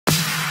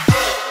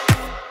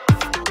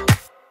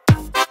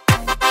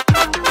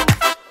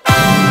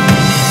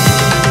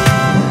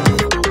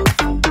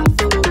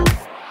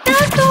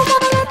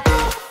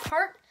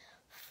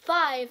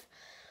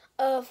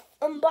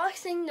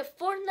unboxing the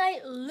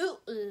Fortnite Loot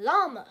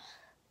Llama.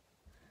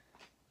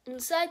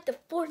 Inside the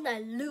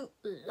Fortnite Loot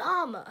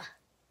Llama.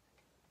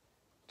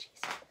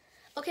 Jeez.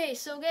 Okay,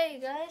 so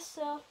guys,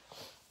 so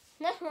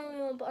next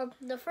one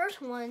the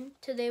first one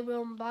today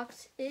we'll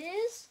unbox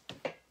is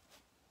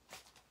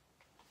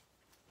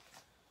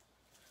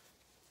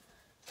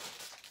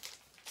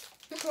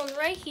this one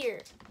right here.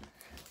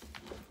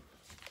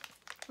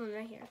 One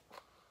right here.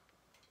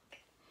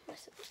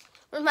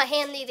 Where's my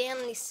handy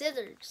dandy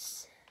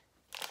scissors?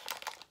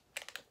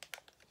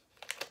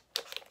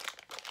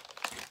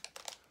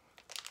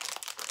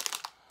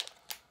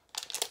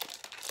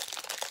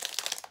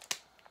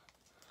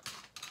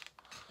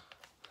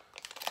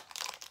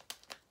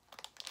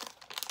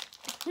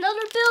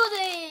 Another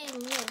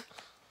building!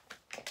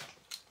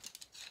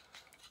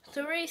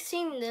 So we already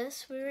seen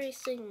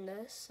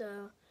this,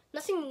 so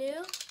nothing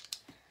new.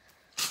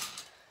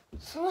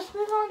 So let's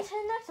move on to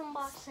the next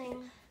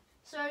unboxing.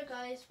 Sorry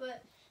guys,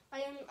 but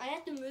I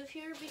have to move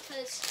here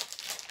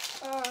because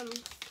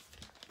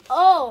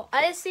oh,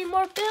 I see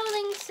more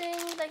building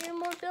things. I hear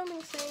more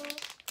building things.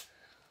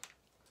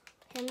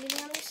 Handy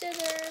dandy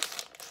scissors.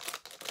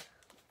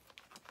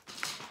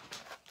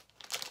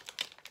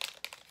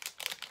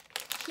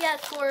 Yeah,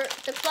 for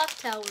the clock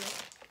tower.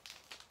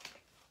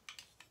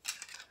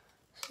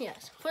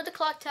 Yes, for the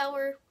clock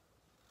tower.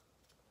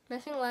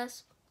 Nothing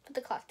less for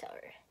the clock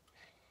tower.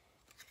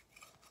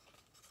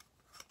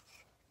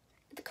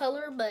 The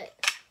color, but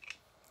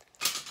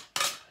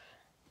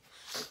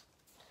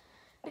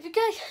if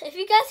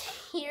you guys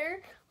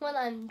hear when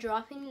I'm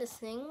dropping the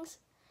things,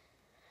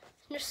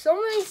 there's so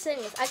many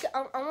things.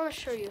 I want to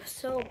show you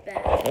so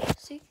bad.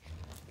 See?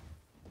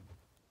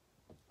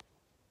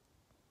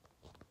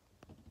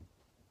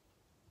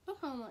 Look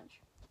how much.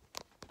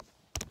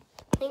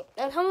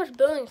 And how much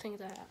building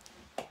things I have.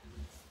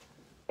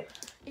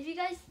 If you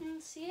guys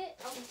didn't see it,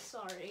 I'm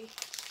sorry.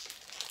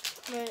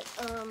 But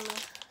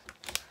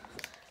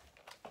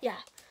yeah.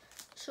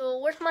 So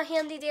where's my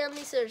handy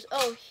dandy scissors?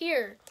 Oh,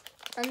 here,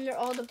 under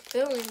all the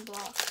building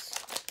blocks.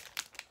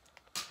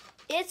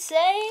 It's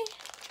an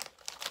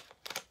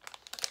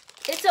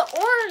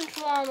orange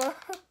llama.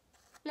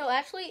 No,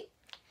 actually,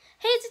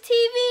 hey, it's a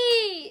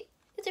TV.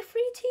 It's a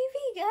free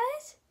TV,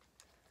 guys.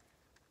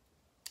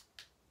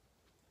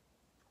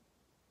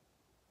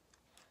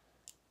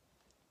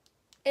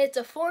 It's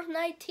a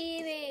Fortnite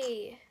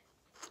TV.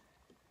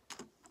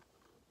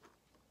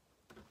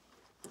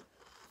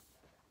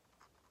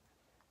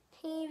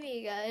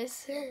 TV,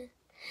 guys.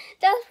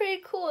 That's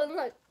pretty cool. And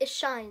look, it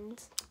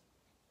shines.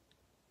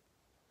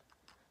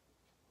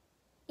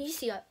 You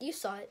see it. You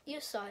saw it.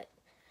 You saw it.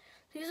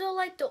 These are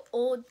like the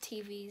old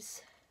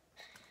TVs.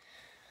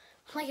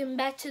 Like in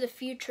Back to the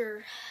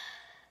Future.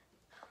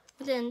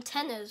 With the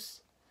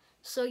antennas.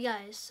 So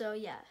guys, so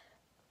yeah.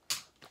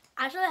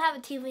 I actually have a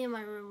TV in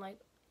my room. Like,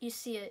 you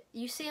see it.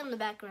 You see it in the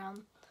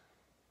background.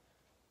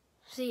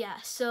 So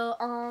yeah. So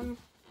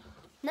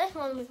next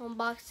one we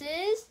unbox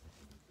is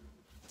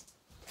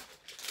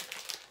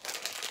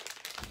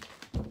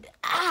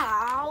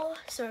ow!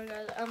 Sorry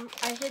guys.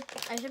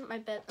 I hit my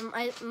bed.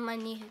 My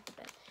knee hit the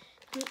bed.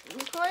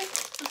 This one,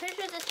 I'm pretty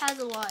sure this has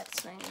a lot of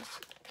things.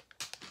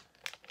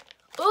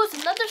 Oh,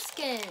 it's another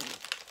skin.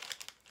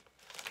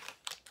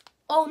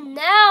 Oh,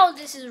 now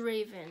this is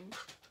Raven.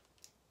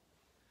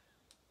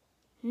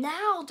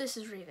 Now this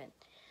is Raven.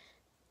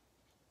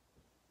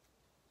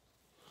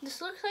 This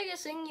looks like a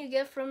thing you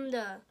get from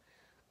the,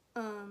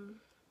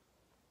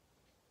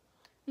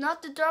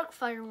 not the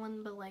Darkfire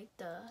one, but like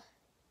the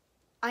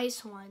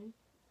ice one.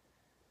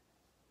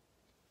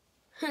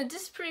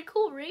 This is pretty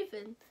cool,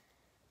 Raven.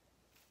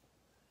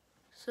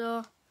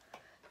 So,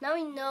 now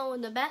we know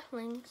the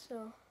backling,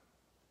 so.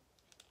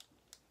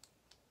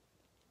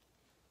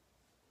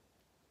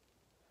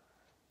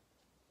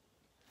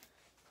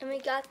 And we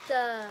got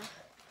the,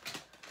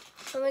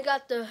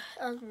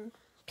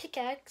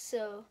 pickaxe,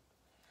 so.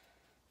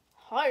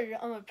 Hard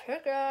on a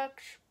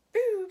pickaxe.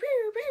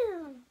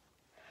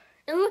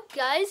 And look,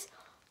 guys,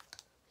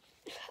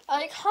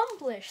 I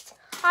accomplished.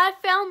 I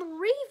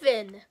found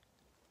Raven.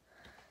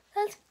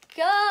 Let's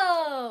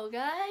go,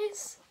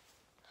 guys.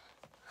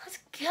 Let's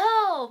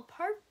go.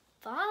 Part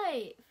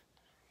 5.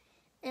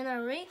 And I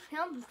already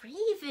found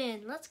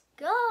Raven. Let's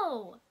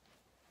go.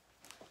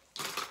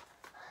 I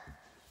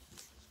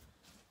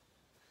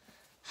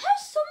have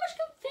so much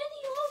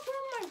confetti all over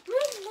my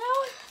room now.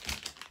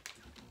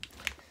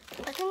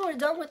 I think we're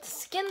done with the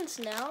skins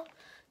now.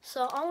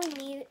 So all we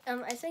need,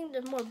 I think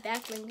there's more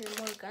backlinks and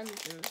more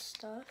guns and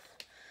stuff.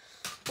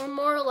 Or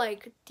more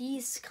like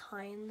these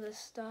kinds of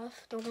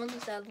stuff. The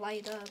ones that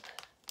light up.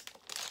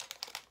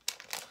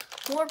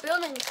 More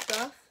building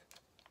stuff.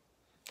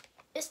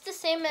 It's the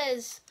same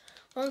as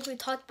ones we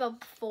talked about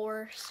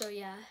before. So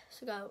yeah.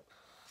 So we got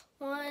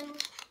 1,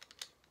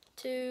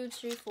 2,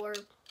 3, 4.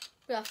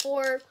 We got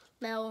 4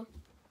 metal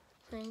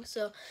things.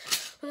 So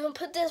we're gonna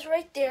put this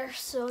right there.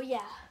 So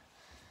yeah.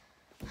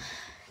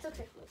 It's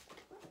okay.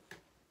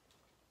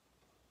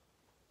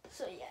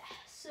 So yeah.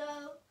 So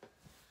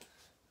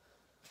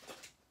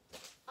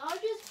I'll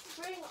just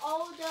bring putting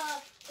all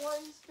the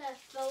ones that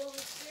fell over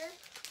here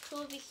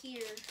over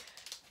here.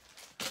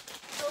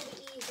 It'll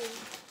be easy.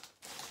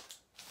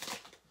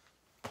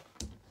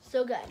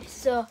 So guys,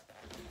 so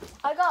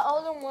I got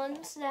all the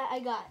ones that I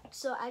got.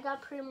 So I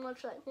got pretty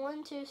much like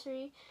 1, 2,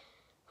 3.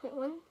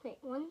 Wait,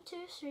 1, 2,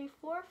 3,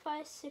 4,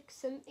 5, 6,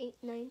 7, 8,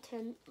 9,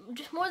 10.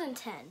 Just more than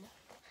 10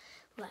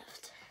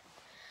 left.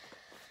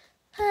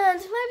 And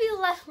this might be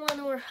the last one,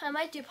 or I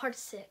might do part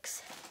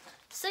 6.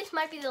 6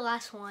 might be the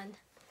last one.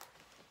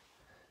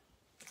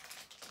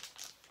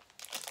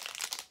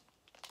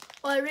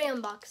 Oh, I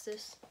re-unboxed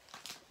this.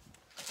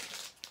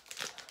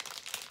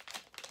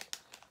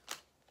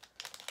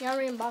 Yeah, I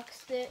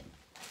re-unboxed it.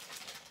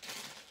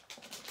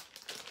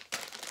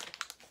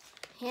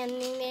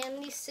 Handy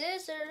dandy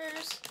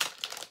scissors.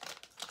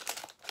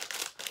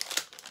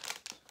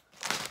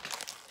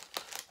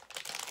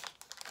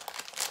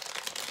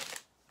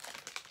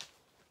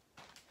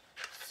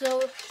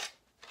 So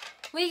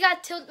we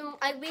got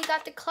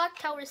the clock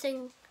tower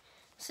thing.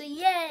 So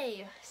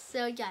yay!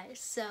 So guys,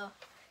 so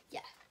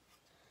yeah.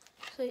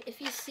 So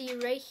if you see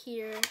right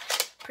here,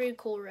 pretty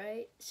cool,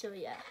 right? So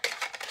yeah.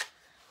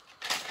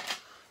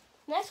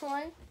 Next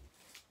one.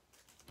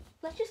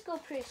 Let's just go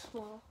pretty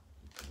small.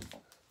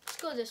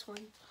 Let's go this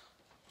one.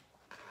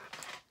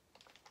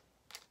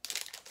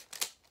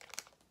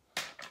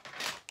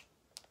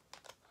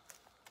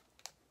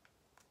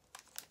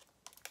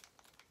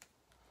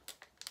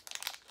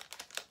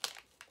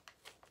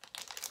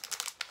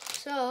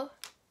 So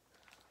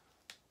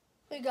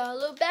we got a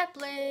little back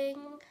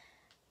bling.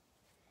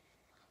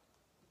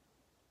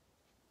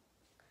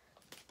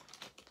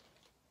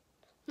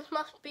 This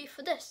must be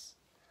for this.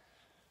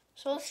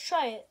 So let's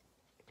try it.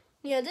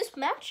 Yeah, this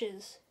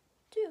matches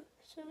too.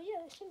 So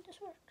yeah, I think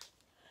this works.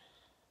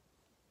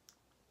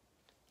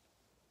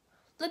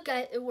 Look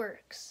guys, it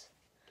works.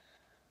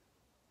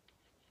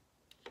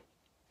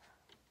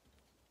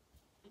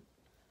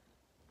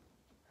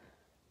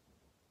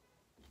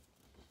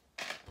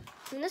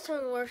 And this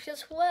one works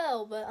as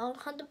well, but I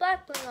don't have the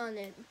black bling on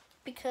it.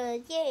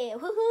 Because yeah,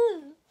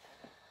 woohoo!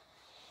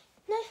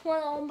 Next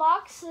one on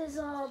box is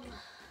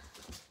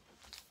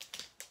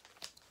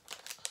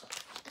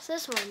it's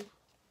this one.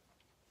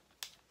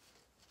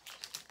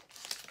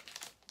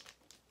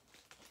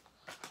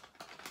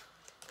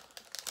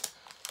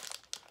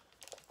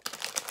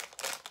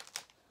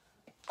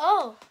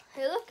 Oh,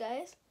 hey look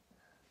guys.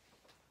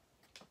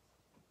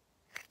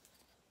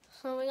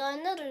 So we got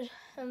another,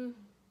 I've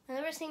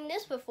never seen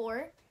this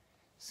before.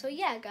 So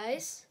yeah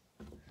guys,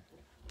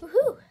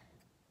 woohoo!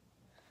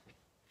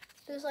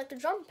 There's like a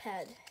drum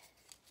pad.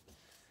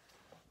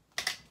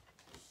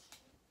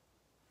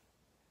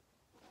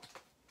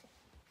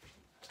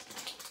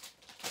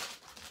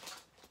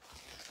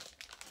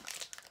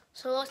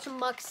 So let's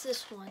unbox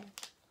this one.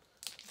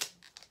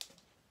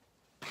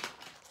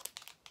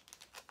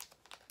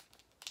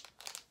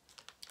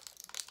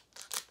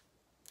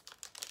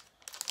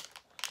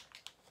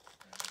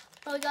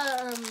 Oh, we got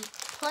a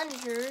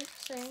plunger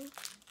thing.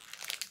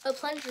 A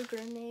plunger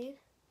grenade.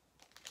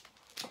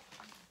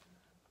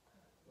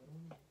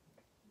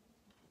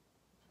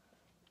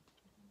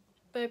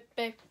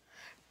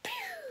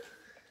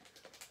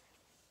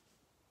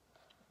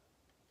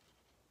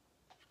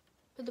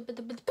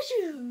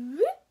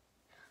 Pew.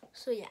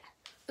 So yeah,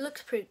 it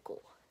looks pretty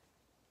cool.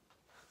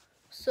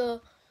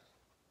 So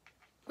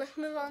let's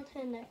move on to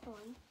the next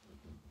one.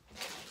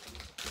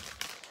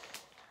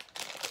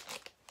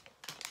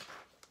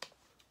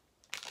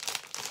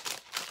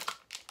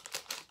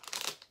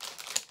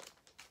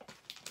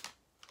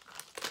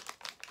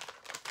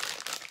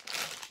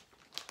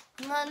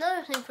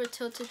 Another thing for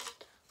tilted.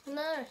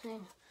 Another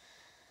thing.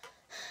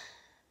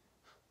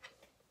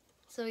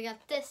 So we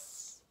got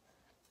this.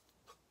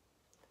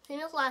 Same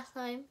as last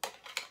time.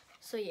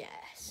 So yeah.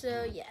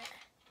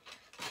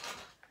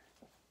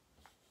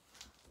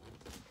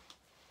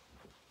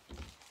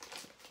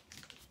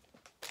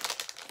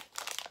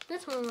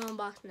 This one we'll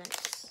unbox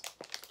next.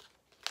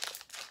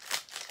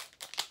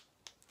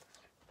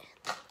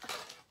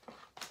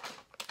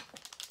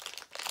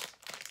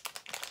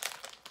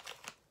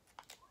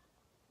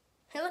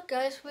 Hey look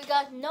guys, we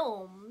got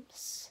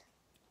gnomes.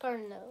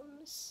 Garden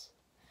gnomes.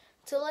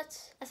 So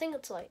I think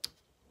it's light.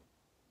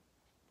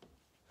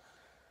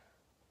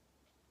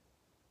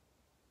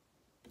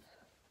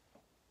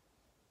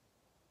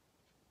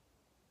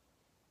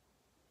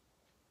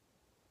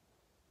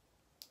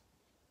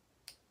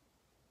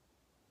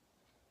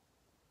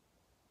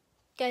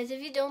 Guys,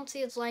 if you don't see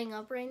it's lighting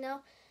up right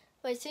now,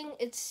 but I think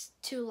it's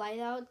too light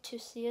out to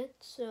see it,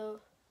 so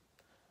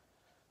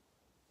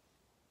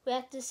we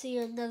have to see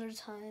another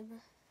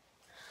time.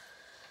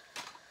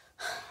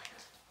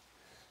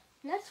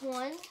 Next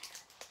one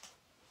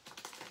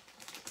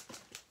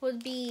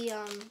would be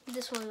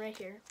this one right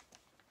here.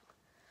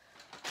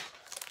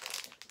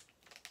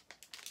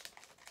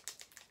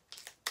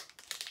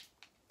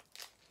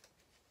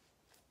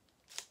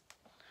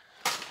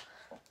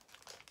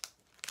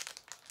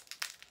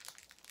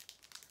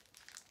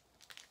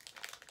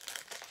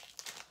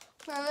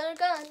 Another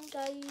gun,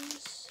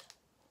 guys.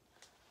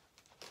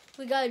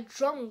 We got a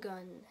drum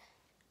gun.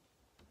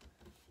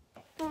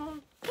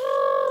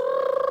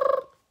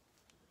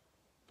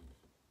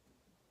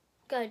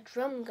 Got a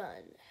drum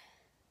gun.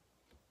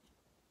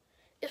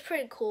 It's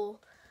pretty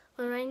cool.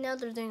 But right now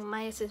they're doing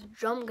Midas'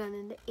 drum gun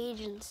in the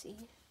agency.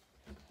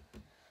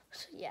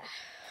 So yeah.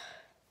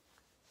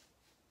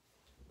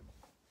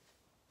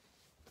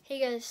 Hey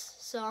guys,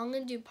 so I'm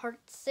gonna do part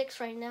 6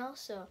 right now,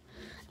 so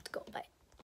let's go, bye.